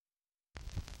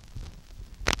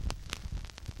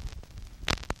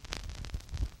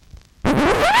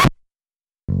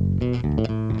Hello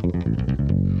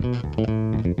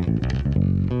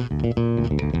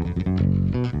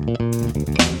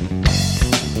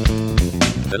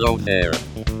there.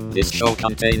 This show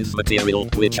contains material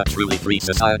which a truly free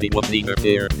society would neither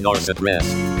fear nor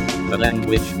suppress. The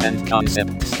language and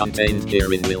concepts contained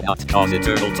herein will not cause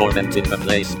eternal torment in the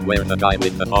place where the guy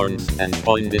with the horns and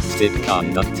pointed stick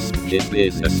conducts his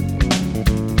business.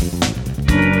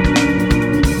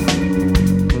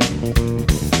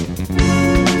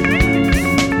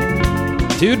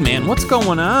 Dude, man, what's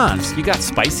going on? You got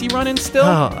spicy running still?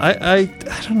 Oh, I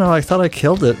don't know. I thought I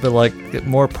killed it, but like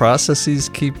more processes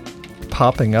keep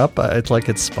popping up. It's like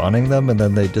it's spawning them and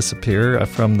then they disappear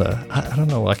from the. I don't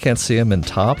know. I can't see them in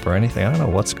top or anything. I don't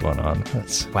know what's going on.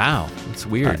 Wow, it's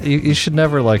weird. You should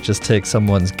never like just take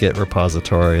someone's Git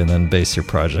repository and then base your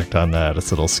project on that. It's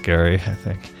a little scary, I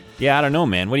think. Yeah, I don't know,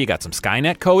 man. What do you got? Some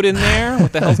Skynet code in there?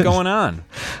 What the hell's going on?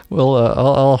 Well,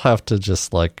 I'll have to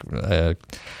just like.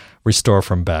 Restore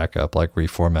from backup, like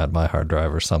reformat my hard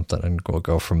drive or something, and we'll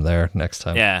go from there next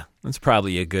time. Yeah, that's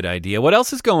probably a good idea. What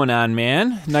else is going on,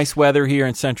 man? Nice weather here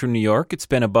in central New York. It's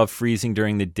been above freezing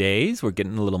during the days. We're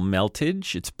getting a little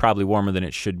meltage. It's probably warmer than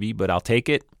it should be, but I'll take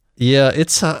it. Yeah,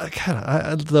 it's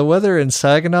the weather in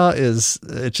Saginaw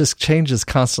it just changes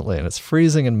constantly, and it's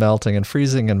freezing and melting and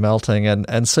freezing and melting,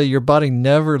 and so your body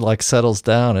never like settles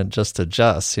down and just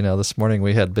adjusts. You know, this morning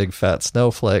we had big fat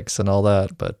snowflakes and all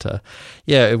that, but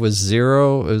yeah, it was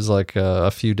 0. It was like a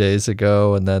few days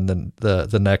ago, and then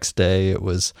the next day it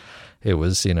was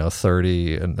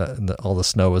 30, and all the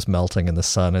snow was melting in the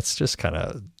sun. It's just kind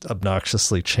of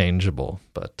obnoxiously changeable,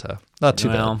 but not too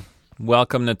bad.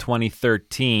 Welcome to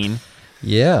 2013.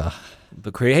 Yeah.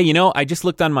 Hey, I just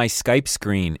looked on my Skype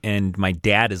screen and my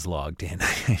dad is logged in.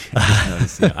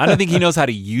 I don't think he knows how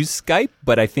to use Skype,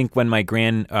 but I think when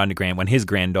when his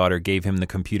granddaughter gave him the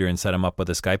computer and set him up with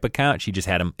a Skype account, she just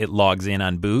had it logs in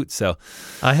on boot. So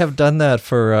I have done that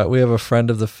for. We have a friend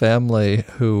of the family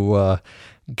who.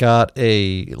 Got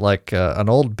an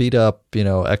old beat up,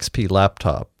 XP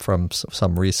laptop from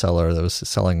some reseller that was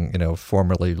selling,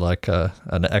 formerly like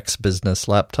an X-Business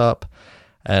laptop.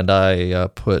 And I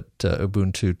put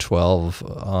Ubuntu 12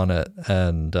 on it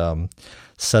and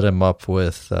set him up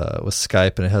with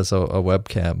Skype, and it has a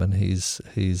webcam. And he's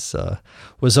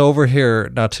was over here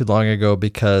not too long ago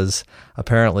because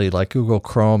apparently like Google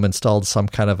Chrome installed some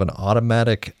kind of an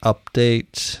automatic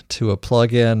update to a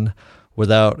plugin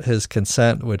without his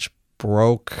consent, which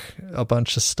broke a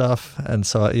bunch of stuff, and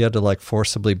so you had to like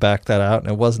forcibly back that out, and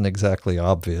it wasn't exactly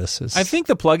obvious. I think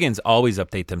the plugins always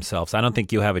update themselves. I don't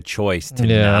think you have a choice to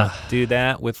not do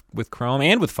that with Chrome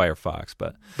and with Firefox.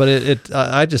 But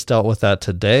I just dealt with that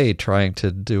today, trying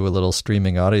to do a little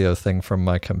streaming audio thing from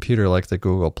my computer, like the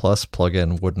Google Plus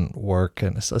plugin wouldn't work,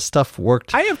 and stuff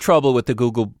worked. I have trouble with the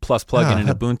Google Plus plugin in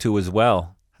Ubuntu as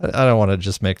well. I don't want to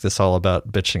just make this all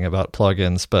about bitching about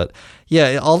plugins, but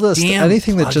yeah, all this,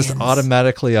 anything that just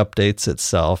automatically updates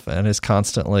itself and is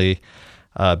constantly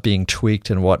being tweaked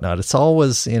and whatnot. It's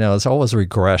always, it's always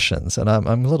regressions, and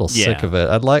I'm a little sick of it.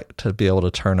 I'd like to be able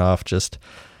to turn off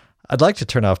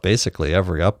basically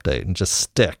every update and just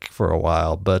stick for a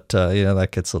while, but that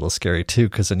gets a little scary too,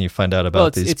 because then you find out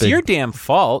about these. It's your damn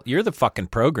fault. You're the fucking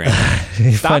programmer.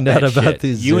 You find out about shit.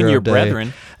 These you and your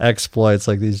brethren exploits,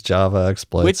 like these Java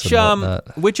exploits. Which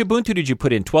Ubuntu did you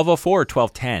put in? 12.04 or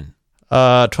 12.10?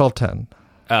 12.10.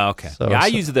 Oh, okay. I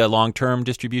use the long-term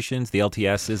distributions, the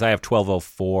LTSs. I have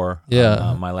 12.04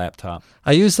 on my laptop.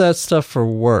 I use that stuff for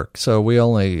work, so we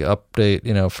only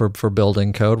update, for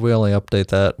building code, we only update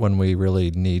that when we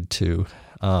really need to.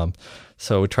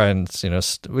 So we try and,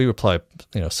 we apply,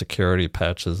 security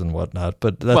patches and whatnot,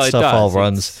 but that stuff all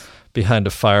runs behind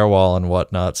a firewall and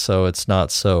whatnot, so it's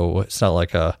not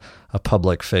like a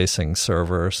public-facing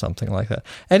server or something like that.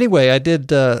 Anyway, I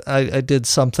did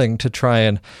something to try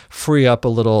and free up a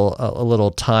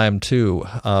little time too,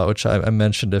 which I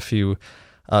mentioned if you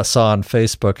saw on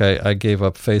Facebook. I gave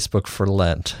up Facebook for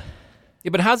Lent. Yeah,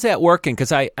 but how's that working?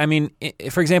 Because I mean,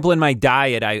 for example, in my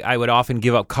diet, I would often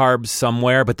give up carbs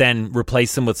somewhere, but then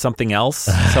replace them with something else.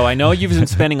 So I know you've been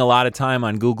spending a lot of time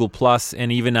on Google Plus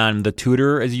and even on the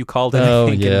Tutor, as you called it, I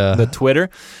think, the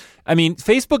Twitter. I mean,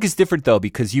 Facebook is different though,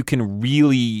 because you can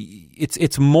really,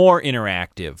 it's more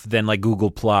interactive than like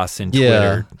Google Plus and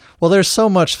Twitter. Yeah. Well, there's so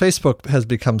much. Facebook has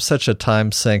become such a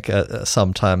time sink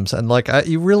sometimes, and like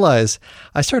you realize,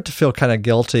 I start to feel kind of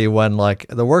guilty when like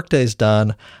the workday's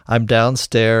done, I'm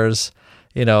downstairs,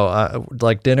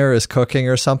 like dinner is cooking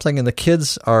or something, and the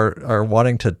kids are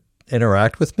wanting to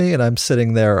interact with me, and I'm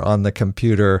sitting there on the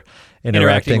computer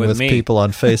interacting with me. people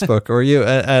on Facebook or you.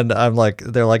 And I'm like,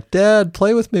 they're like, Dad,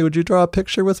 play with me. Would you draw a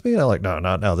picture with me? And I'm like, no,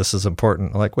 not now. This is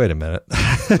important. I'm like, wait a minute.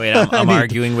 Wait, I'm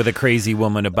arguing with a crazy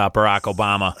woman about Barack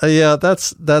Obama. Yeah,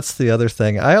 that's the other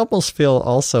thing. I almost feel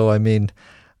also, I mean,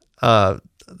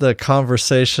 the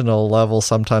conversational level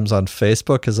sometimes on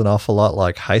Facebook is an awful lot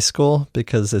like high school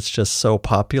because it's just so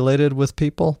populated with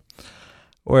people.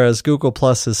 Whereas Google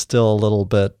Plus is still a little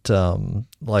bit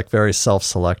like very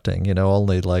self-selecting,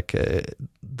 only like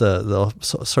the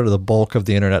sort of the bulk of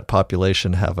the internet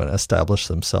population haven't established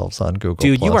themselves on Google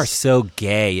Dude, Plus. you are so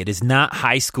gay. It is not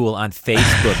high school on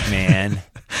Facebook, man.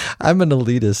 I'm an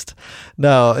elitist.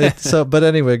 No, but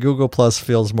anyway, Google Plus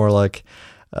feels more like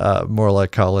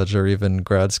college or even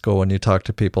grad school when you talk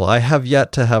to people. I have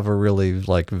yet to have a really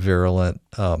like virulent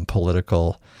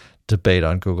political debate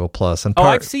on Google Plus. And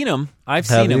I've seen them. I've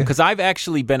seen them you? because I've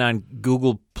actually been on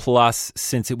Google Plus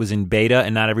since it was in beta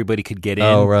and not everybody could get in.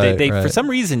 Oh, right, they right. For some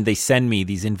reason, they send me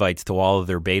these invites to all of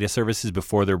their beta services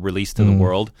before they're released to the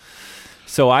world.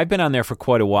 So I've been on there for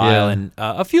quite a while, and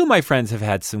a few of my friends have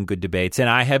had some good debates, and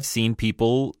I have seen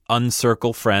people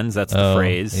uncircle friends. That's the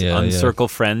phrase. Uncircle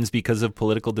friends because of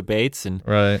political debates. And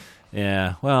right.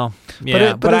 Yeah, well,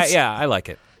 yeah, but I like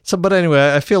it. So, but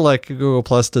anyway, I feel like Google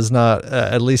Plus does not,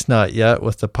 at least not yet,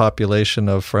 with the population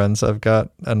of friends I've got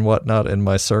and whatnot in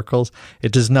my circles,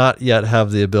 it does not yet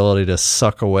have the ability to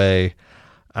suck away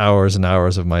hours and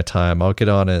hours of my time. I'll get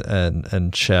on it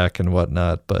and check and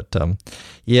whatnot, but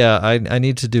I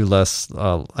need to do less.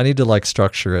 I need to like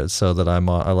structure it so that I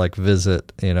like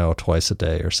visit, twice a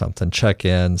day or something, check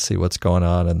in, see what's going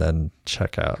on, and then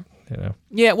check out.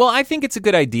 Yeah, well, I think it's a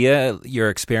good idea, your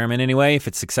experiment anyway. If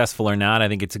it's successful or not, I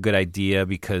think it's a good idea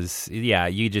because,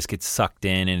 you just get sucked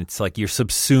in and it's like you're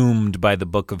subsumed by the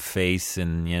book of face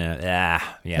and, And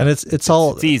it's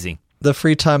easy. The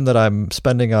free time that I'm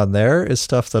spending on there is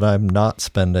stuff that I'm not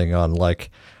spending on, like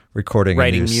recording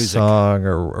writing a new music. song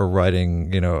or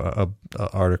writing,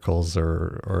 articles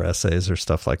or essays or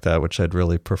stuff like that, which I'd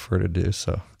really prefer to do.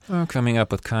 So. Or coming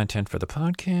up with content for the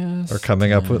podcast. Or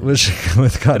coming up with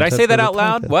content. Did I say that out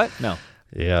loud? What? No.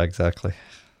 Yeah, exactly.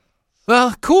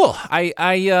 Well, cool.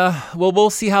 We'll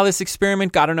see how this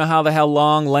experiment. I don't know how the hell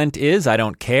long Lent is. I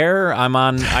don't care.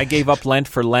 I gave up Lent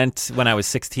for Lent when I was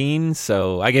 16,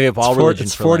 so I gave up all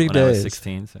religions for Lent when I was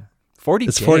 16. So 40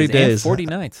 it's days. 40 days. And 40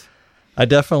 nights. I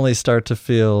definitely start to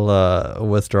feel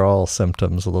withdrawal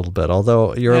symptoms a little bit.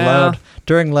 Although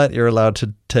during Lent, you're allowed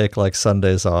to take like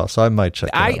Sundays off. So I might check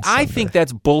it out. I think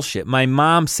that's bullshit. My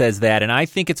mom says that, and I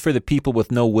think it's for the people with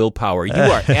no willpower. You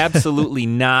are absolutely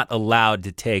not allowed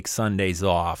to take Sundays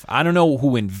off. I don't know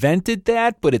who invented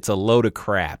that, but it's a load of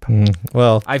crap.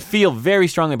 Well, I feel very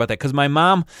strongly about that because my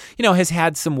mom, has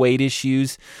had some weight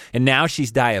issues, and now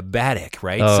she's diabetic,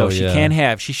 right? Oh, so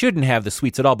she shouldn't have the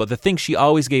sweets at all. But the thing she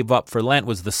always gave up for Lent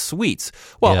was the sweets.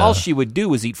 Well, all she would do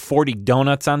was eat 40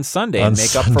 donuts on Sunday and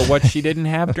make up for what she didn't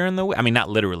have during the week. I mean, not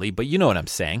literally, but you know what I'm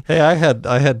saying. Hey, I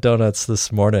had donuts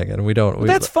this morning, and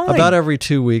that's fine. About every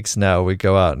 2 weeks now, we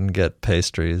go out and get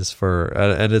pastries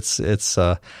and it's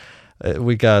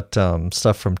we got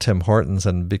stuff from Tim Hortons,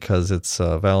 and because it's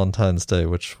Valentine's Day,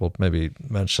 which we'll maybe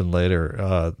mention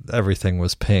later, everything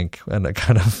was pink and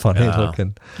kind of funny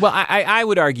looking. Well, I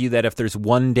would argue that if there's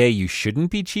one day you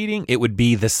shouldn't be cheating, it would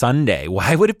be the Sunday.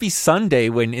 Why would it be Sunday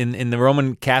when in the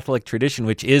Roman Catholic tradition,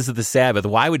 which is the Sabbath,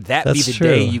 why would that be the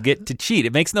day you get to cheat?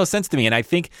 It makes no sense to me, and I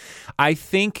think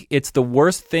it's the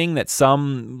worst thing that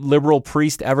some liberal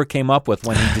priest ever came up with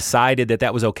when he decided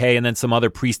that was okay, and then some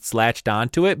other priests latched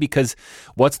onto it, because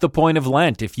what's the point of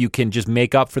Lent if you can just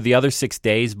make up for the other 6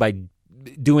 days by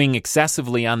doing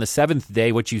excessively on the seventh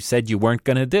day what you said you weren't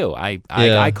going to do?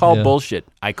 I call bullshit.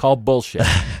 I call bullshit.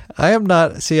 I am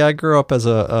not. See, I grew up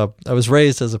I was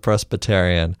raised as a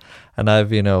Presbyterian, and I've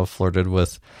flirted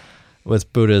with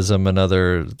Buddhism and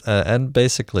other and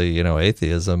basically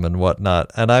atheism and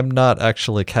whatnot. And I'm not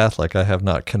actually Catholic. I have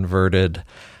not converted.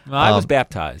 Well, I was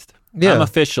baptized. Yeah. I'm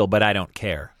official, but I don't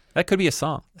care. That could be a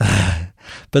song.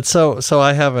 But so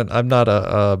I haven't. I'm not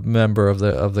a member of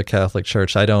the Catholic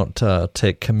Church. I don't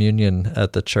take communion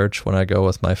at the church when I go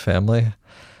with my family.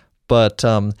 But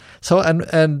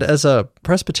and as a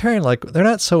Presbyterian, like, they're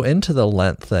not so into the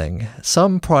Lent thing.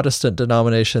 Some Protestant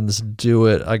denominations do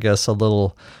it, I guess, a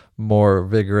little more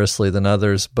vigorously than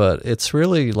others, but it's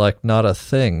really like not a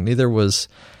thing. Neither was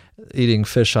eating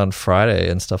fish on Friday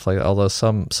and stuff like that, although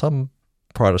some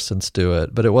Protestants do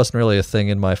it, but it wasn't really a thing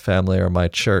in my family or my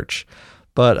church.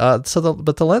 But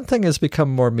the Lent thing has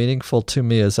become more meaningful to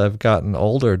me as I've gotten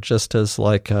older, just as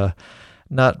like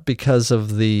not because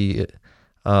of the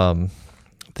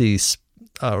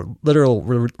literal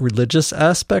religious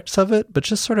aspects of it, but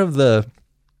just sort of the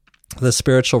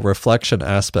spiritual reflection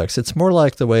aspects. It's more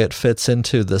like the way it fits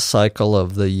into the cycle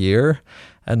of the year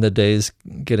and the days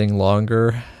getting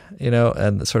longer,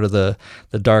 and sort of the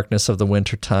darkness of the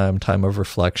wintertime, time of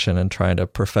reflection and trying to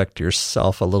perfect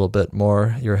yourself a little bit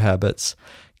more, your habits,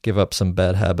 give up some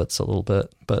bad habits a little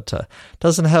bit. But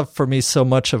doesn't have for me so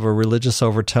much of a religious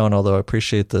overtone, although I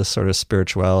appreciate the sort of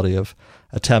spirituality of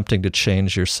attempting to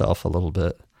change yourself a little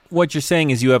bit. What you're saying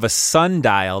is you have a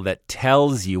sundial that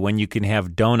tells you when you can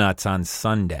have donuts on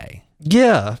Sunday.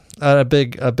 Yeah, a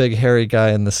big hairy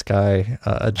guy in the sky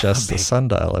adjusts the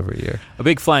sundial every year. A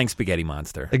big flying spaghetti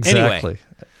monster. Exactly. Anyway,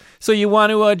 so you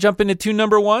want to jump into tune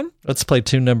number 1? Let's play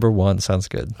tune number 1. Sounds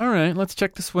good. All right, let's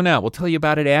check this one out. We'll tell you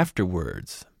about it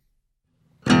afterwards.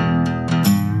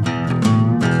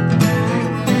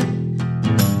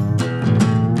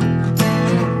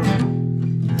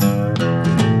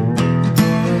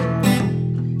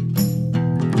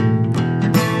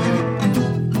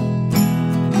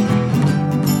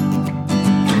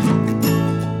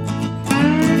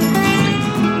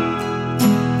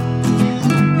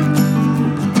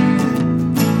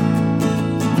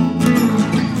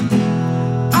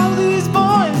 All these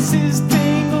voices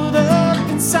tangled up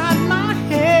inside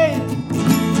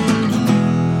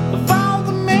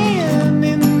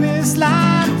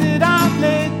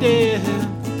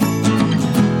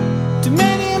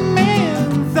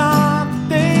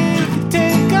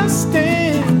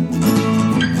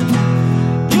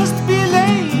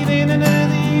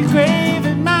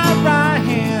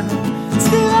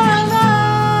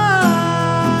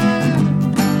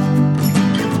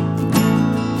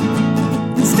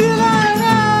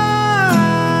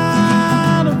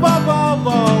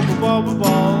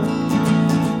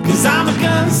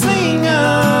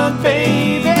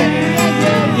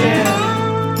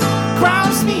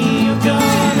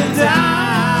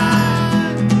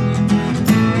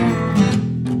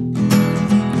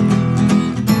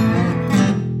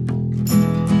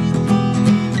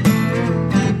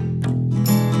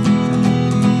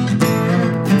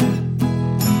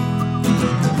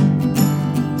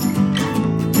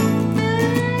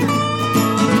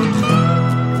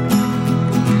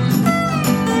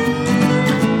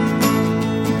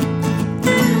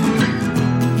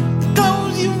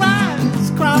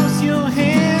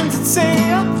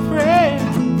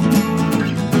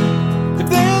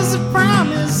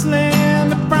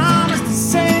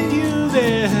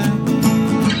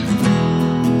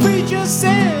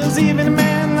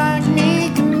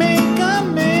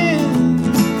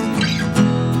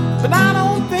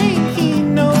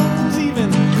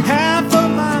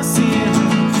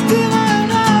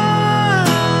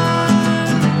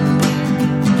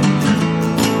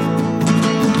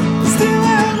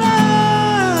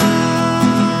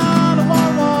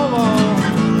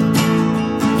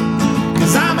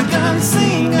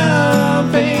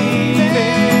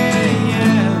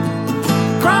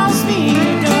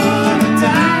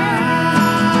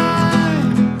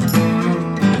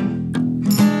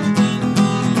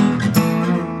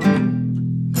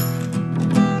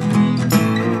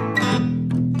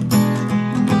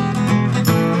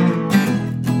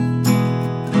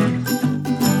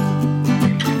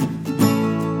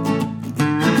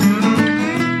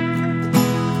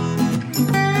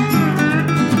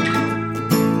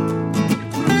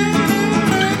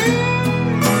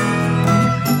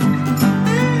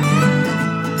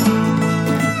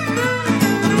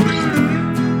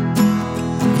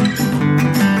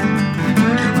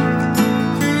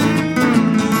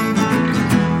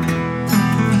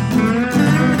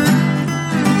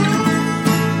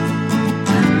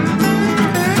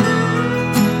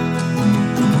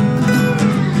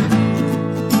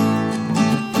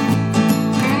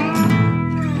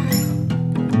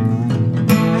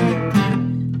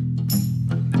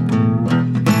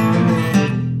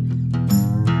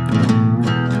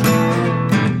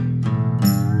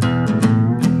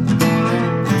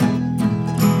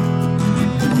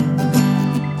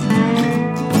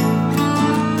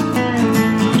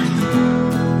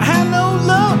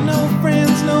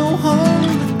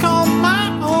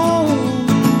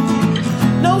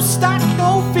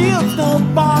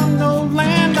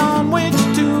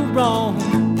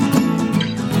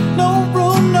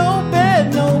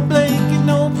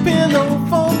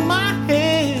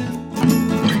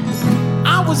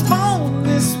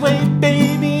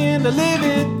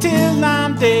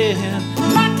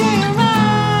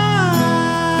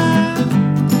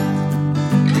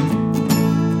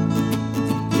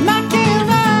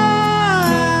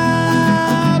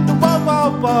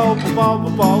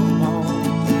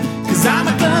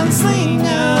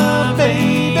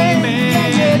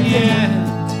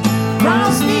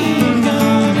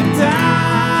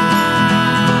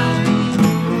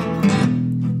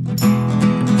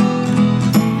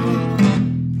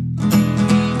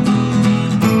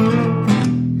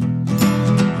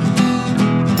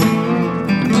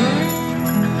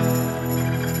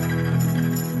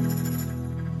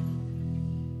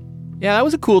Yeah, that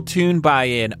was a cool tune by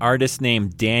an artist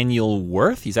named Daniel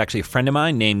Worth. He's actually a friend of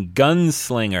mine named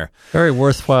Gunslinger. Very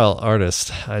worthwhile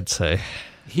artist, I'd say.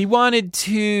 He wanted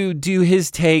to do his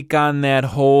take on that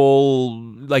whole,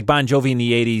 like Bon Jovi in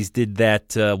the 80s did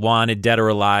that Wanted, Dead or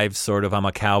Alive sort of, I'm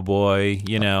a cowboy,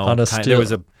 you know. On a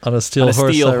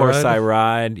steel horse I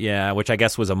ride. Yeah, which I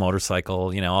guess was a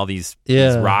motorcycle, you know, all these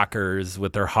rockers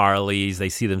with their Harleys, they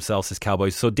see themselves as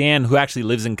cowboys. So Dan, who actually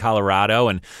lives in Colorado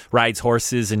and rides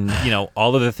horses and, you know,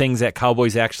 all of the things that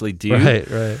cowboys actually do.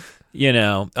 Right. You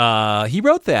know, he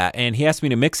wrote that, and he asked me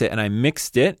to mix it, and I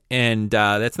mixed it, and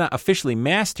that's not officially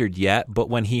mastered yet, but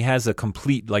when he has a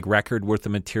complete, like, record worth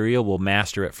of material, we'll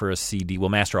master it for a CD. We'll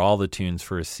master all the tunes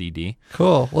for a CD.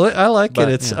 Cool. Well, I like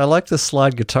it. I like the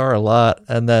slide guitar a lot,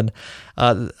 and then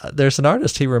there's an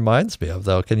artist he reminds me of,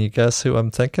 though. Can you guess who I'm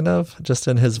thinking of, just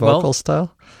in his vocal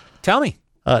style? Tell me.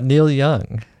 Neil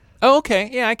Young. Oh, okay.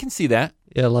 Yeah, I can see that.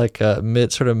 Yeah, like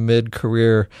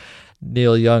mid-career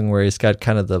Neil Young, where he's got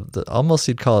kind of the almost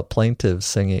you'd call it plaintive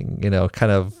singing, you know,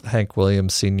 kind of Hank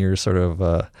Williams Sr. sort of,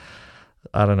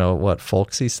 I don't know, what,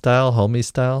 folksy style, homey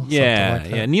style? Yeah,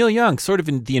 yeah. Neil Young, sort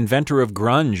of the inventor of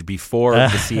grunge before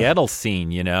the Seattle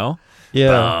scene, you know? Yeah.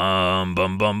 Bum,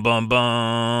 bum, bum, bum,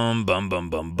 bum, bum,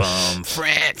 bum, bum.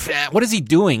 Frat, frat. What is he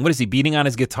doing? What is he beating on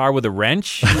his guitar with a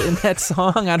wrench in that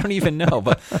song? I don't even know.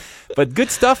 But good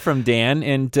stuff from Dan.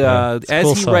 And as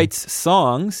cool he song. writes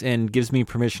songs and gives me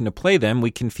permission to play them,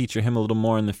 we can feature him a little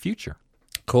more in the future.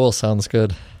 Cool. Sounds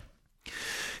good.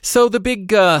 So the big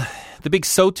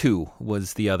SOTU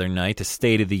was the other night, a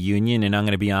State of the Union, and I'm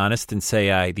going to be honest and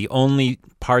say the only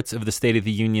parts of the State of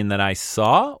the Union that I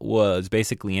saw was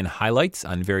basically in highlights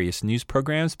on various news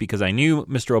programs because I knew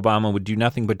Mr. Obama would do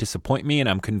nothing but disappoint me, and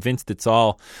I'm convinced it's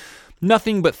all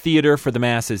nothing but theater for the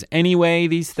masses anyway,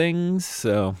 these things.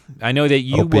 So I know that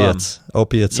you...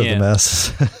 Opiates of the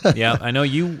masses. Yeah, I know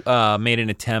you made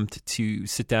an attempt to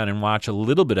sit down and watch a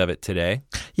little bit of it today.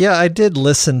 Yeah, I did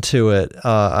listen to it.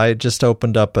 I just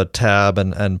opened up a tab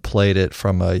and played it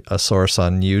from a source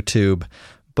on YouTube.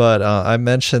 But I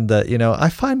mentioned that, you know, I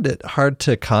find it hard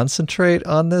to concentrate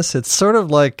on this. It's sort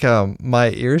of like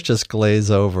my ears just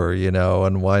glaze over, you know,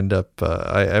 and wind up,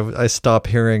 I stop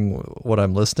hearing what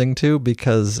I'm listening to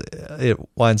because it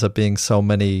winds up being so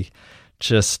many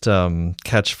just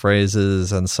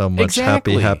catchphrases and so much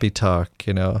happy talk,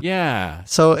 you know. Yeah.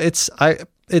 So it's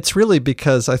really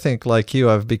because I think, like you,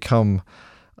 I've become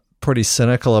pretty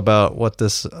cynical about what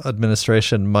this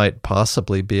administration might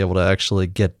possibly be able to actually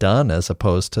get done, as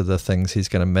opposed to the things he's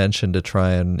going to mention to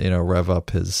try and, you know, rev up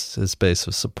his base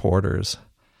of supporters.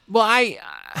 Well,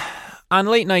 on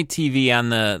late night TV on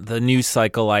the news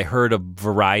cycle, I heard a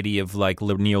variety of like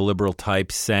neoliberal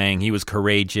types saying he was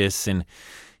courageous and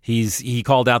he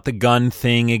called out the gun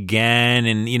thing again,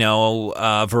 and, you know,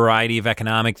 a variety of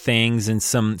economic things and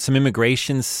some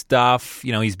immigration stuff.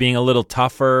 You know, he's being a little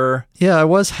tougher. Yeah, I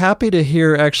was happy to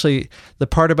hear actually the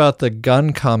part about the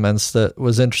gun comments that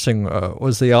was interesting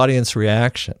was the audience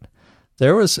reaction.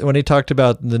 There was, when he talked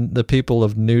about the people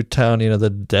of Newtown, you know, the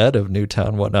dead of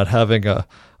Newtown, whatnot, having a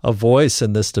voice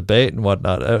in this debate and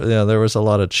whatnot. You know, there was a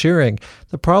lot of cheering.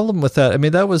 The problem with that, I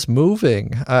mean, that was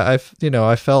moving. I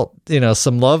felt, you know,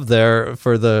 some love there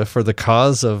for the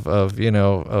cause of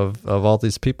all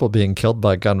these people being killed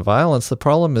by gun violence. The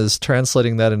problem is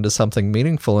translating that into something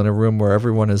meaningful in a room where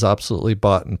everyone is absolutely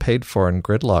bought and paid for and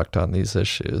gridlocked on these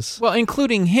issues. Well,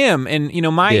 including him. And, you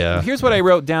know, here's what I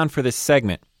wrote down for this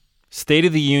segment. State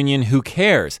of the Union, who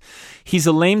cares? He's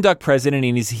a lame duck president,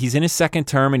 and he's in his second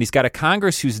term, and he's got a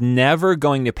Congress who's never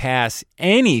going to pass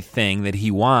anything that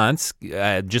he wants,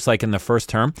 just like in the first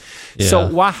term. Yeah.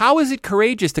 So how is it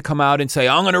courageous to come out and say,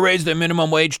 I'm going to raise the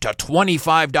minimum wage to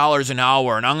 $25 an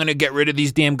hour, and I'm going to get rid of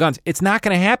these damn guns? It's not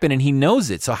going to happen, and he knows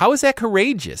it. So how is that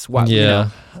courageous? Yeah.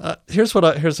 You know? Here's what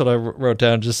I wrote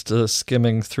down, just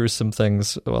skimming through some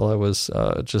things while I was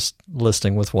just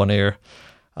listening with one ear.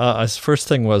 His first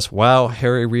thing was, wow,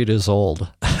 Harry Reid is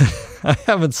old. I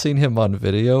haven't seen him on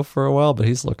video for a while, but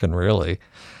he's looking really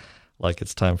like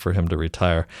it's time for him to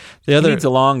retire. He needs a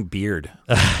long beard.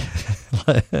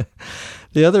 The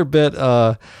other bit,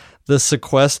 the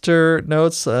sequester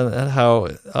notes, and how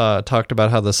talked about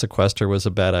how the sequester was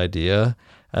a bad idea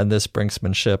and this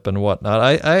brinksmanship and whatnot.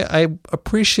 I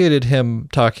appreciated him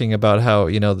talking about how,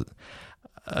 you know,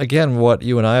 again, what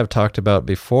you and I have talked about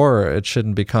before, it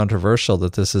shouldn't be controversial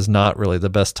that this is not really the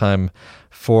best time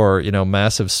for, you know,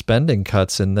 massive spending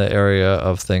cuts in the area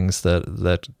of things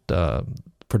that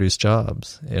produce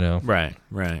jobs, you know. Right.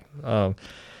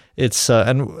 it's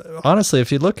and honestly,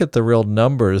 if you look at the real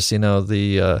numbers,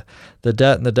 the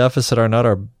debt and the deficit are not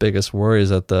our biggest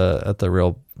worries at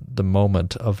the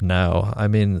moment of now. I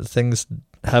mean, things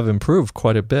have improved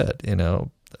quite a bit.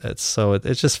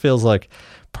 It just feels like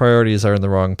priorities are in the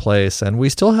wrong place, and we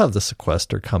still have the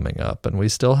sequester coming up, and we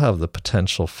still have the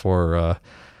potential for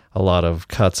a lot of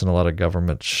cuts and a lot of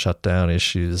government shutdown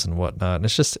issues and whatnot. And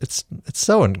it's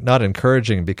so not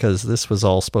encouraging, because this was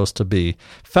all supposed to be,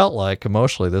 felt like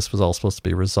emotionally, this was all supposed to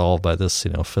be resolved by this,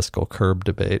 fiscal curb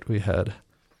debate we had.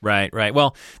 Right.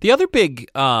 Well, the other big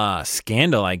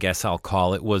scandal, I guess I'll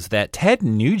call it, was that Ted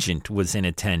Nugent was in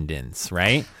attendance,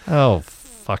 right? Oh,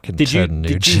 fucking Ted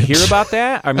Nugent. Did you hear about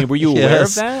that? I mean, were you aware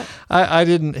of that? I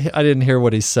didn't hear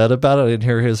what he said about it. I didn't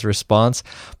hear his response.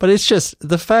 But it's just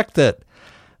the fact that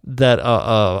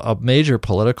a major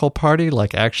political party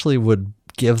actually would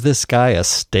give this guy a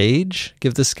stage,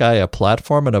 give this guy a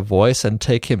platform and a voice, and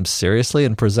take him seriously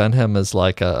and present him as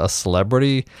a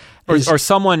celebrity. Or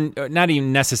someone, not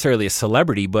even necessarily a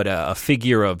celebrity, but a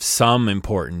figure of some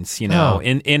importance, in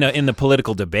the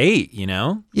political debate,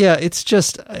 Yeah, it's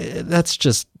just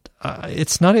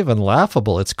it's not even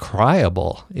laughable. It's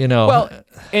cryable, Well,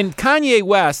 and Kanye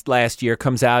West last year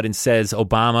comes out and says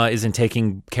Obama isn't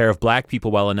taking care of black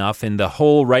people well enough, and the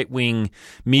whole right-wing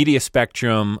media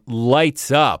spectrum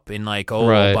lights up and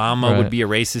Obama would be a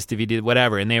racist if he did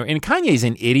whatever. And Kanye's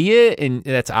an idiot, and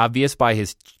that's obvious by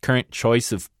his current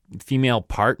choice of female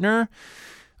partner,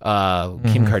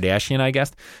 Kim Kardashian, I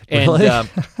guess. And really?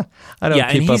 I don't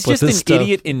keep up with this stuff. He's just an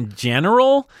idiot in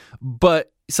general, but.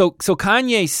 So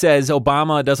Kanye says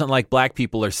Obama doesn't like black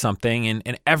people or something,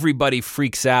 and everybody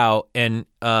freaks out, and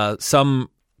some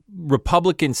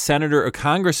Republican senator or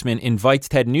congressman invites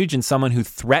Ted Nugent, someone who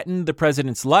threatened the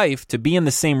president's life, to be in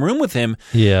the same room with him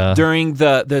during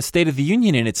the State of the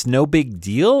Union, and it's no big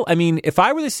deal. I mean, if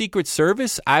I were the Secret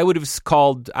Service, I would have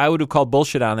called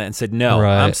bullshit on that and said, no,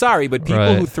 I'm sorry, but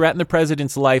people who threaten the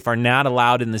president's life are not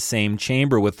allowed in the same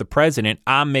chamber with the president.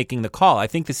 I'm making the call. I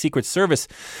think the Secret Service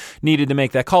needed to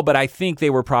make that call, but I think they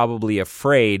were probably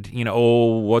afraid,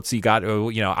 what's he got?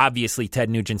 Obviously Ted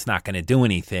Nugent's not going to do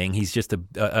anything. He's just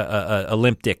a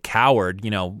limp dick coward,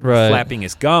 flapping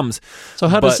his gums. So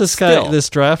how does this guy, this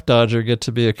draft dodger, get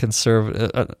to be a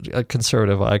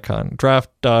conservative icon?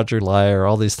 Draft dodger, liar,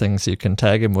 all these things you can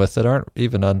tag him with that aren't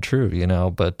even untrue,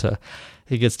 but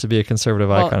he gets to be a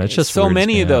conservative icon. It's just so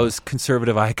many of those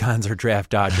conservative icons are draft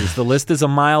dodgers. The list is a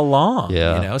mile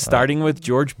long, starting with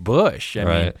George Bush. I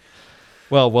mean,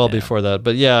 Well, before that.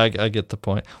 But yeah, I get the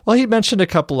point. Well, he mentioned a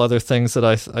couple other things that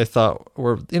I thought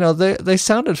were, they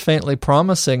sounded faintly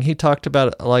promising. He talked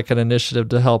about an initiative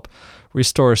to help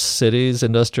restore cities,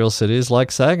 industrial cities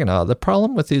like Saginaw. The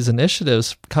problem with these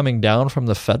initiatives coming down from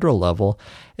the federal level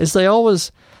is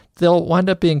they'll wind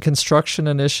up being construction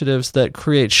initiatives that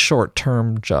create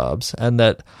short-term jobs, and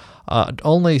that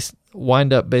only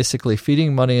wind up basically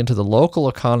feeding money into the local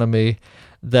economy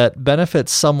that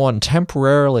benefits someone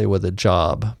temporarily with a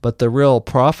job, but the real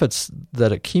profits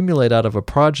that accumulate out of a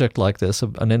project like this,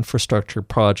 an infrastructure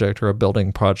project or a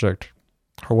building project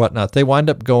or whatnot, they wind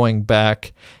up going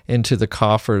back into the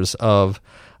coffers of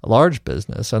large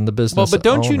business and the business but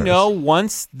don't owners. You know,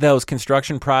 once those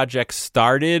construction projects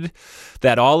started,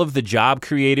 that all of the job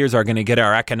creators are going to get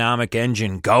our economic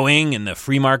engine going, and the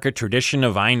free market tradition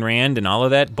of Ayn Rand and all of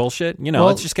that bullshit,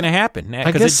 it's just going to happen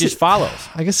because it just follows.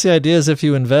 I guess the idea is if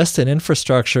you invest in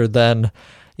infrastructure, then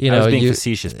I was being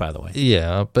facetious, by the way.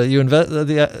 Yeah, but you invest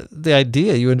the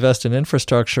idea you invest in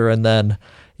infrastructure, and then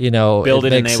build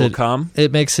it and they will come.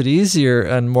 It makes it easier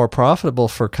and more profitable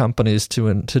for companies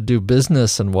to do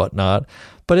business and whatnot.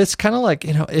 But it's kind of like,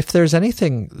 if there's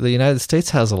anything the United States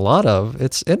has a lot of,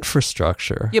 it's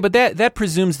infrastructure. Yeah, but that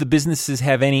presumes the businesses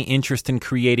have any interest in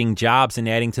creating jobs and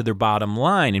adding to their bottom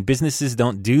line. And businesses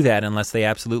don't do that unless they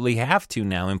absolutely have to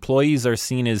now. Employees are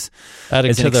seen as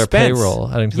adding to their payroll.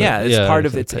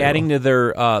 It's adding to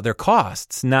their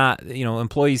costs. Not,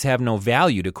 employees have no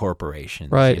value to corporations.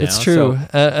 Right, it's true.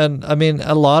 And I mean,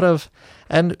 a lot of...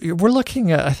 And we're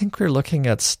looking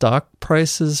at stock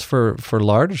prices for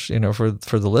large, for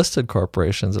the listed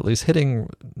corporations, at least hitting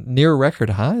near record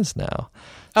highs now.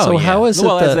 So how is it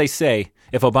that, as they say,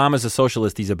 if Obama's a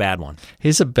socialist, he's a bad one.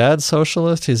 He's a bad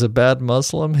socialist. He's a bad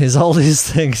Muslim. He's all these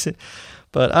things.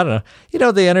 But I don't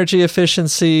know. The energy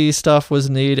efficiency stuff was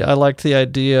neat. I liked the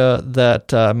idea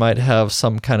that I might have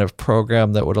some kind of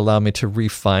program that would allow me to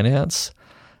refinance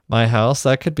my house.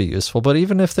 That could be useful. But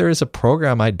even if there is a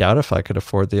program, I doubt if I could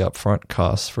afford the upfront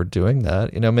costs for doing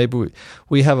that. Maybe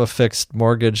we have a fixed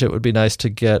mortgage. It would be nice to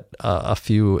get a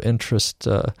few interest,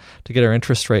 to get our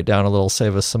interest rate down a little,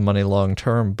 save us some money long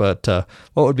term. But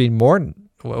what would be more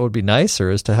what would be nicer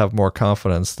is to have more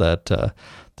confidence that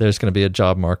there's going to be a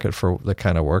job market for the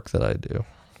kind of work that I do.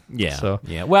 Yeah.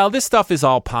 Yeah. Well, this stuff is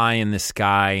all pie in the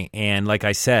sky. And like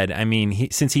I said, I mean,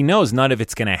 since he knows none of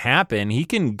it's going to happen, he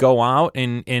can go out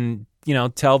and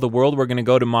tell the world we're going to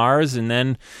go to Mars and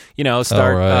then,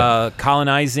 start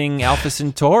colonizing Alpha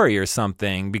Centauri or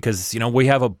something because, we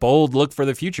have a bold look for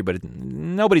the future, but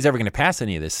nobody's ever going to pass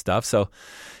any of this stuff. So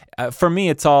for me,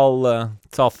 it's all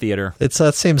theater.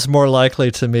 That seems more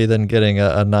likely to me than getting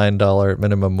a $9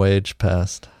 minimum wage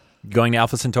passed. Going to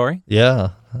Alpha Centauri?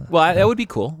 Yeah. Well, that would be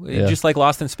cool. Yeah. Just like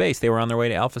Lost in Space, they were on their way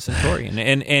to Alpha Centauri, and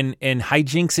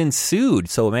hijinks ensued.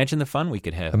 So imagine the fun we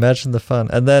could have. Imagine the fun,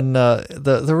 and then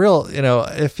the real,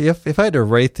 if I had to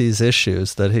rate these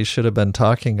issues that he should have been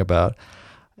talking about,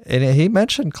 and he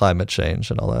mentioned climate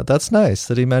change and all that. That's nice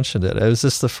that he mentioned it. Was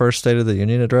this the first State of the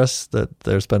Union address that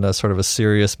there's been a sort of a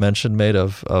serious mention made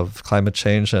of climate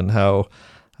change and how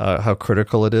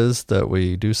critical it is that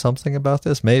we do something about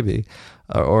this? Maybe,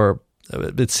 or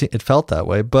it felt that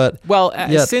way. But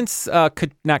since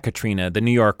not Katrina, the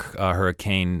New York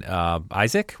hurricane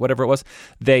Isaac, whatever it was,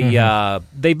 they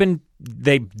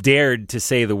dared to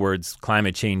say the words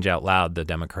climate change out loud. The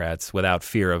Democrats, without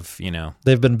fear of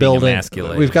they've been building.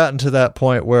 Emasculated. We've gotten to that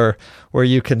point where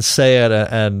you can say it,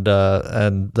 and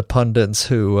the pundits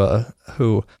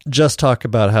who just talk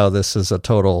about how this is a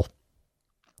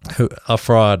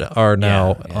fraud are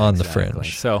now on the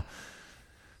fringe. So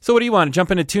what do you want to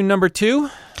jump into tune number 2?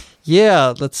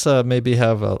 Yeah, let's maybe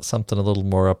have something a little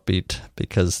more upbeat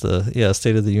because the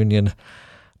State of the Union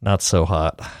not so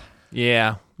hot.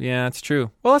 Yeah, it's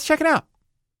true. Well, let's check it out.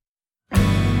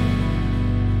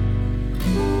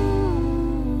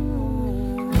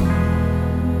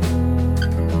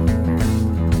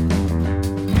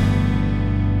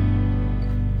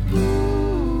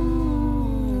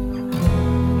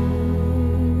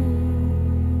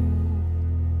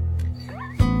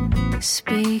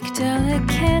 Speak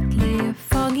delicately, a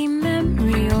foggy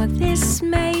memory, or this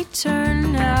may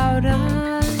turn out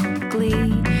ugly.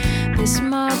 This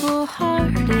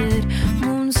marble-hearted,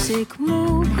 moonsick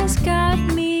mood has got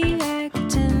me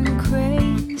acting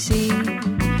crazy.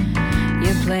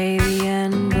 You play the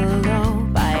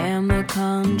envelope, I am the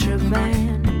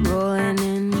contraband, rolling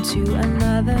into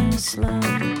another slum.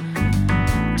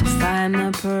 To find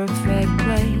the perfect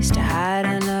place, to hide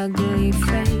an ugly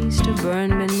face, to burn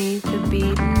beneath the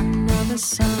beating of a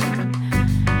sun.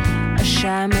 A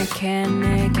shy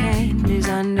mechanic hand is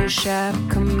under sharp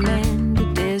command to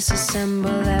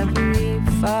disassemble every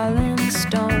fallen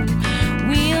stone.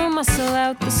 We'll muscle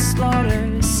out the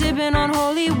slaughter, sipping on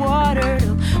holy water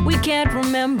till we can't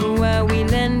remember where we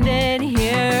landed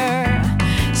here.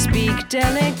 Speak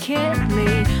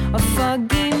delicately, a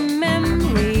foggy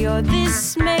memory, or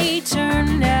this may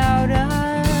turn out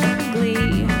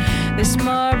ugly. This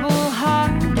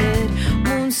marble-hearted,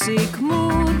 moonsick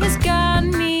mood has got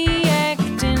me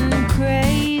acting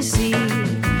crazy.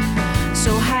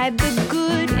 So hide the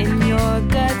good in your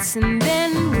guts, and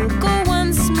then we'll go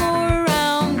once more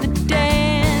around the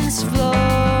dance floor.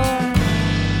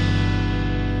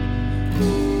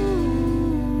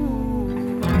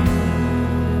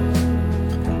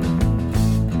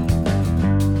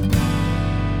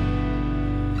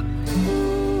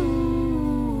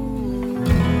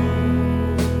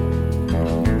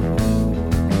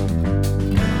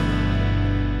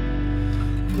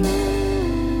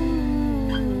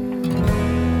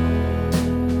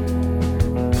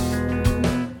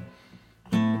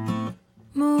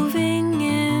 Moving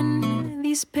in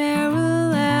these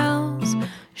parallels,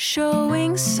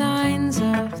 showing signs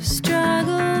of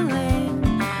struggling.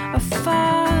 A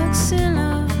fox in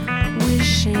a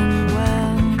wishing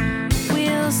well.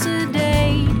 We'll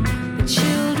sedate the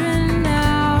children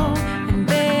now and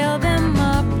bail them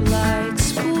up like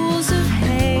spools of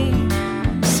hay.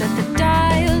 Set the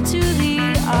dial to the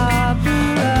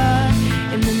opera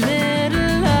in the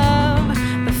middle of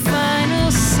the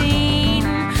final scene.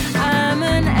 I'm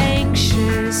an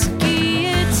anxious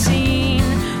guillotine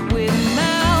with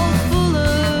mouth full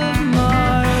of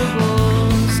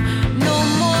marbles. No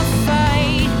more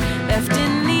fight left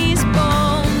in these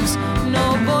bones.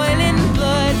 No boiling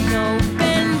blood, no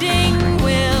bending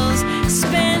wills.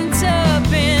 Spent up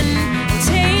and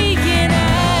taken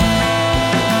out.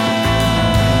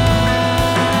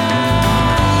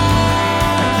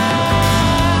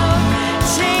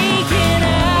 Taken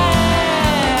out.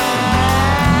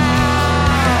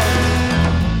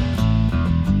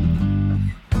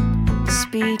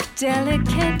 Speak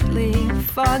delicately,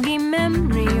 foggy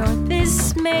memory, or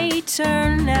this may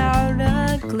turn out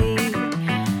ugly.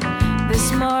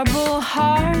 This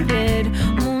marble-hearted,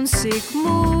 moonsick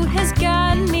mood has got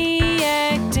got me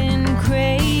acting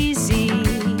crazy.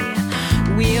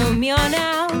 Wheel me on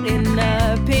out in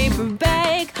a paper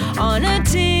bag on a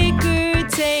ticker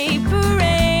tape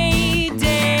parade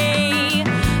day.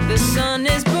 The sun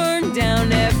has burned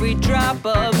down every drop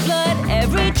of blood,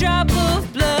 every drop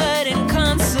of blood and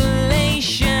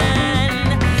consolation.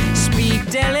 Speak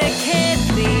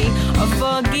delicately, a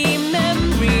foggy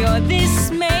memory, or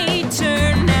this may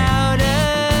turn out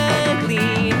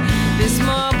ugly. This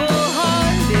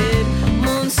marble-hearted,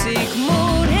 moonsick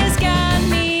mood has got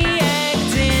me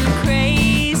acting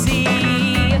crazy.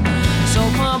 So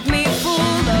pump me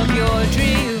full of your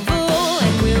drivel,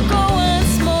 and we'll go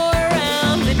once more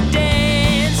around the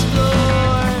dance floor.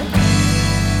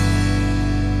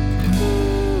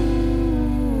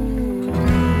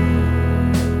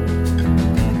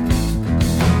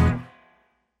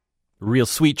 Real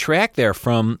sweet track there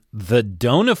from the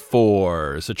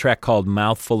Donafors, a track called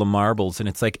Mouthful of Marbles. And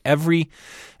it's like every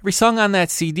song on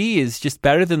that CD is just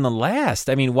better than the last.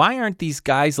 I mean, why aren't these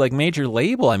guys like major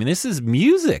label? I mean, this is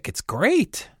music. It's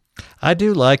great. I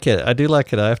do like it. I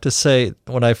have to say,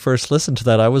 when I first listened to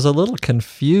that, I was a little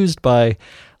confused by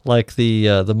like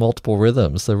the multiple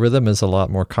rhythms. The rhythm is a lot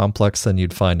more complex than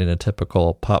you'd find in a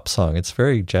typical pop song. It's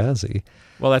very jazzy.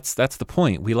 Well, that's the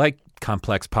point. We like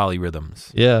complex polyrhythms.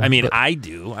 Yeah. I mean, I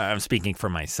do. I'm speaking for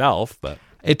myself, but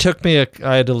It took me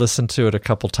I had to listen to it a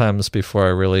couple times before I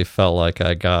really felt like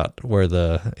I got where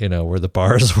the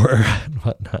bars were and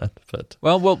whatnot. But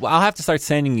well, I'll have to start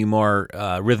sending you more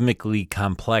rhythmically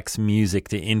complex music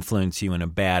to influence you in a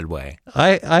bad way.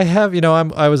 I have,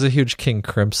 I was a huge King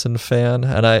Crimson fan,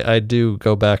 and I do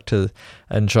go back to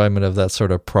enjoyment of that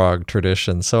sort of prog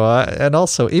tradition. So and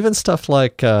also even stuff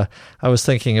like I was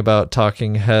thinking about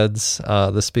Talking Heads,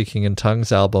 the Speaking in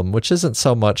Tongues album, which isn't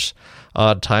so much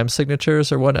odd time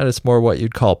signatures or whatnot. It's more what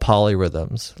you'd call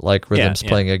polyrhythms, like rhythms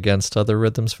playing against other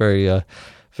rhythms. Very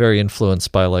very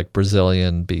influenced by like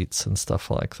Brazilian beats and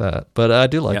stuff like that. But I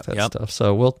do like that stuff.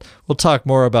 So we'll talk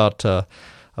more about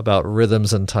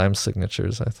rhythms and time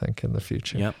signatures, I think, in the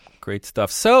future. Yep, great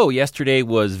stuff. So yesterday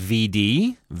was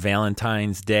VD,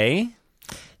 Valentine's Day.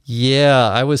 Yeah,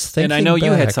 I was thinking. And I know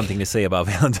you had back. something to say about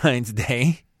Valentine's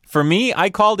Day. For me, I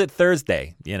called it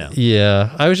Thursday,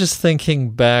 Yeah, I was just thinking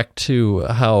back to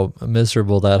how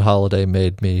miserable that holiday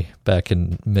made me back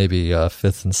in maybe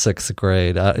 5th and 6th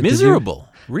grade. Miserable?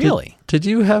 Really? Did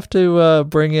you have to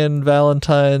bring in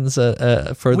Valentine's for the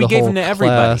whole class? We gave them to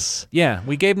everybody. Yeah,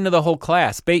 we gave them to the whole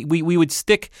class. We would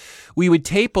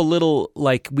tape a little,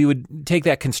 like we would take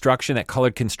that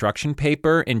colored construction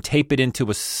paper and tape it into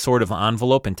a sort of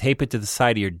envelope and tape it to the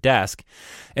side of your desk.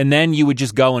 And then you would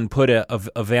just go and put a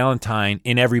Valentine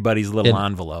in everybody's little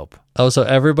envelope. Oh, so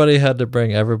everybody had to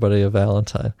bring everybody a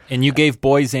Valentine. And you gave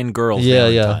boys and girls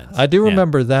Valentines. Yeah. I do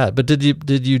remember that. But did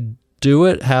you do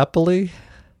it happily?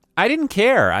 I didn't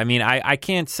care. I mean, I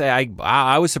can't say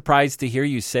I was surprised to hear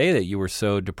you say that you were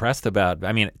so depressed about.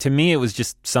 I mean, to me, it was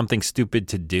just something stupid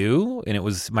to do, and it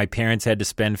was my parents had to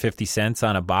spend 50 cents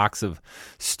on a box of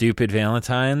stupid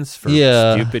Valentines for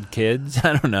stupid kids.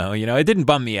 I don't know. It didn't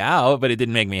bum me out, but it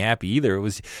didn't make me happy either. It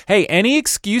was, hey, any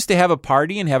excuse to have a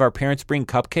party and have our parents bring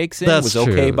cupcakes in was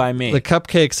okay by me. The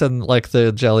cupcakes and like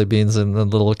the jelly beans and the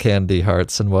little candy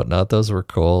hearts and whatnot, those were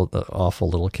cool. The awful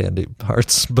little candy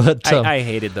hearts, but I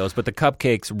hated those. But the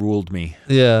cupcakes ruled me.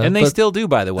 Yeah. And they still do,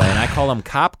 by the way, and I call them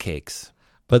copcakes.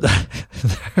 But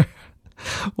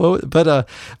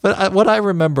what I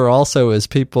remember also is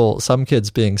some kids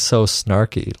being so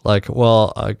snarky, like,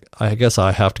 well, I guess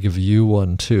I have to give you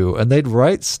one too. And they'd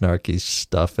write snarky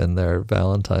stuff in their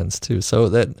Valentines too. So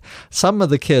that some of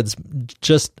the kids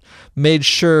just made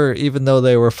sure, even though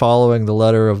they were following the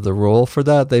letter of the rule for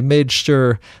that, they made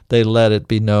sure they let it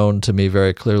be known to me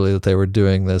very clearly that they were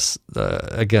doing this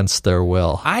against their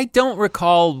will. I don't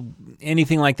recall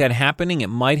anything like that happening. It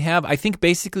might have. I think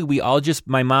basically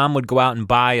my mom would go out and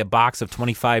buy a box of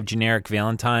 25 generic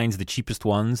Valentines, the cheapest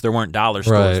ones. There weren't dollar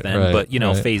stores then, but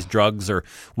Phase Drugs or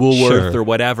Woolworth or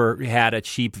whatever had a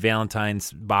cheap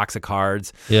Valentine's box of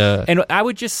cards. Yeah. And I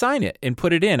would just sign it and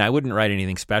put it in. I wouldn't write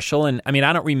anything special. And I mean,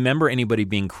 I don't remember anybody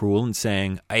being cruel and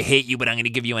saying, I hate you, but I'm going to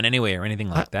give you one anyway or anything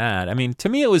like that. I mean, to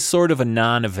me, it was sort of a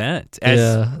non-event as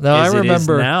it is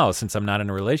now since I'm not in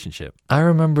a relationship. I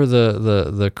remember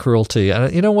the cruelty.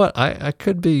 And you know what? I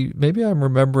could be, maybe I'm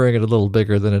remembering it a little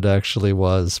bigger than it actually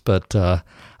was, but You're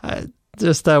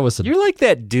like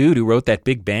that dude who wrote that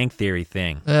Big Bang Theory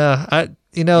thing. Yeah,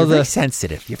 You're very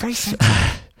sensitive. You're very sensitive.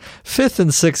 5th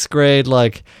and 6th grade,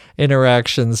 like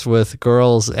interactions with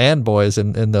girls and boys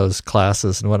in those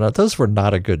classes and whatnot. Those were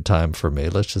not a good time for me.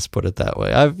 Let's just put it that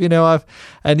way.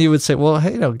 And you would say, well,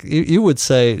 hey, you would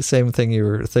say same thing you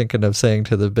were thinking of saying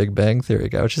to the Big Bang Theory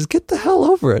guy, which is get the hell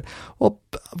over it. Well,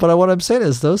 but what I'm saying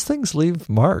is those things leave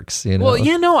marks, Well,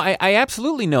 I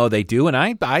absolutely know they do. And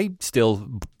I still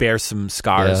bear some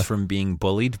scars from being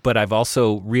bullied, but I've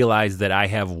also realized that I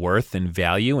have worth and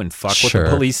value, and fuck what the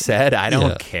police said. I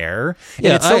don't care. And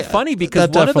it's so funny because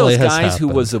one of those guys who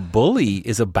was a bully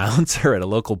is a bouncer at a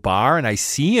local bar, and I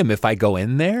see him if I go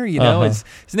in there. His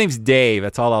name's Dave.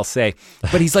 That's all I'll say.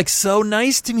 But he's like so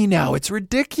nice to me now. It's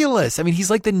ridiculous. I mean, he's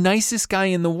like the nicest guy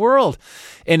in the world.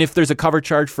 And if there's a cover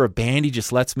charge for a band, he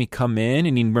just lets me come in,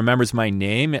 and he remembers my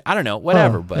name. I don't know,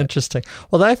 whatever. But interesting.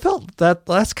 Well, I felt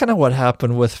that's kind of what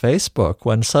happened with Facebook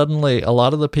when suddenly a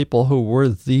lot of the people who were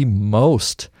the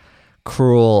most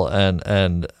cruel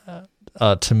and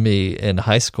to me in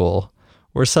high school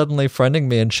were suddenly friending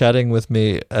me and chatting with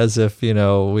me as if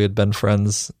we had been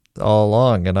friends all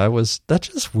along. And that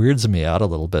just weirds me out a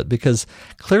little bit, because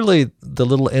clearly the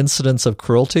little incidents of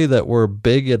cruelty that were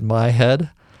big in my head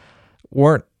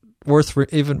weren't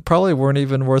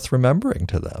even worth remembering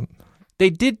to them. They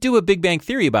did do a Big Bang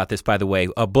Theory about this, by the way.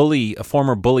 A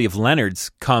former bully of Leonard's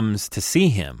comes to see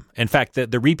him. In fact,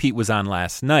 the repeat was on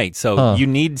last night. So you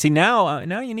need now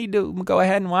you need to go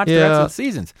ahead and watch the rest of the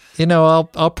seasons.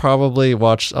 I'll probably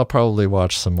watch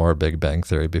some more Big Bang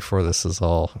Theory before this is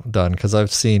all done, because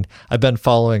I've been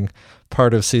following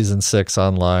part of season 6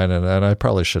 online, and I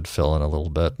probably should fill in a little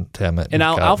bit. Damn it! And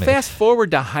I'll fast forward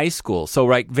to high school. So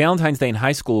Valentine's Day in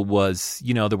high school was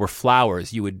there were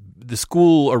flowers. The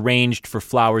school arranged for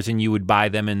flowers, and you would buy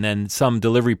them, and then some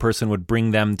delivery person would bring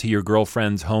them to your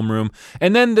girlfriend's homeroom,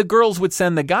 and then the girls would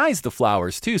send the guys the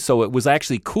flowers too. So it was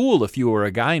actually cool if you were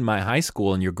a guy in my high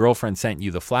school and your girlfriend sent you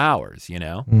the flowers.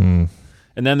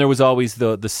 And then there was always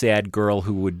the sad girl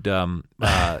who would, there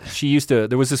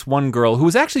was this one girl who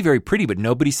was actually very pretty, but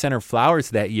nobody sent her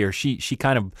flowers that year. She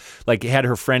kind of had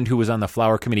her friend who was on the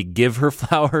flower committee give her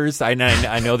flowers. I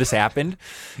know this happened,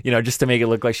 just to make it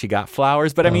look like she got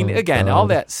flowers. But I mean, again, all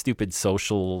that stupid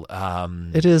social.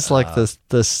 It is like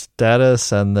the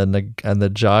status and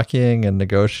the jockeying and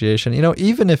negotiation.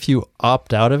 Even if you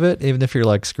opt out of it, even if you're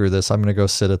like, screw this, I'm going to go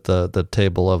sit at the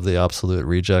table of the absolute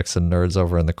rejects and nerds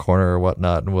over in the corner or whatnot,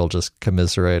 and we'll just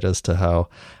commiserate as to how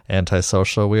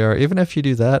antisocial we are. Even if you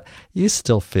do that, you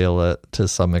still feel it to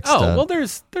some extent. Oh, well,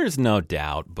 there's no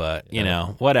doubt, but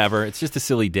whatever. It's just a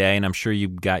silly day, and I'm sure you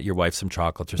got your wife some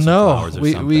chocolates or some flowers or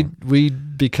something.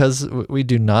 Because we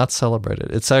do not celebrate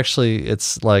it. It's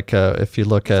like if you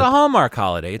look at a Hallmark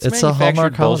holiday. It's a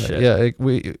Hallmark bullshit. holiday.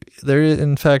 Yeah, there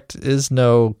in fact is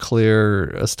no clear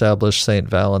established St.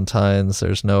 Valentine's.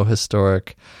 There's no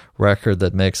historic record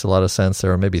that makes a lot of sense.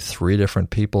 There are maybe 3 different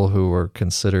people who were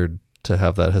considered to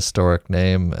have that historic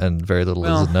name, and very little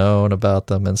is known about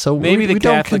them. And so maybe we the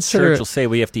don't Catholic consider Church will say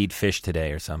we have to eat fish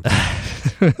today or something.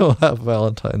 We'll have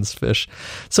Valentine's fish.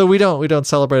 So we don't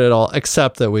celebrate it all,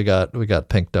 except that we got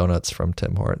pink donuts from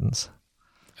Tim Hortons.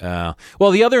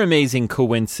 Well, the other amazing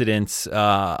coincidence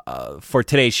for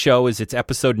today's show is it's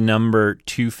episode number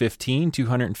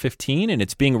 215, and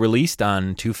it's being released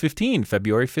on 2/15,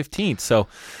 February 15th. So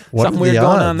something weird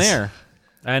going on there.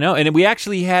 I know. And we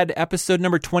actually had episode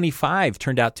number 25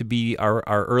 turned out to be our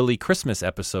early Christmas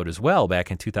episode as well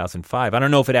back in 2005. I don't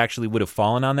know if it actually would have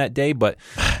fallen on that day, but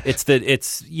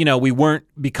we weren't,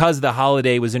 because the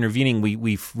holiday was intervening,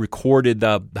 we recorded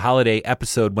the holiday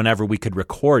episode whenever we could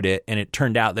record it, and it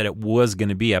turned out that it was going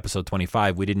to be episode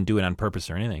 25. We didn't do it on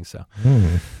purpose or anything, so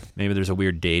maybe there's a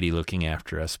weird deity looking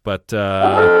after us. But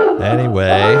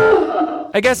anyway,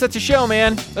 I guess that's a show,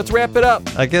 man. Let's wrap it up.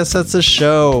 I guess that's a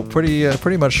show.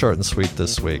 Pretty much short and sweet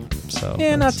this week. So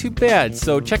yeah, not too bad.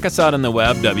 So check us out on the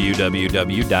web,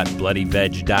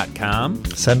 www.bloodyveg.com.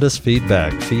 Send us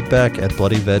feedback at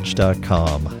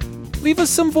bloodyveg.com. Leave us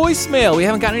some voicemail. We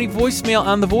haven't gotten any voicemail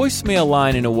on the voicemail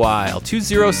line in a while.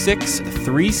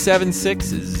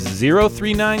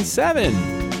 206-376-0397.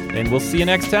 And we'll see you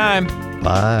next time.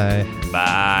 Bye.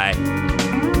 Bye.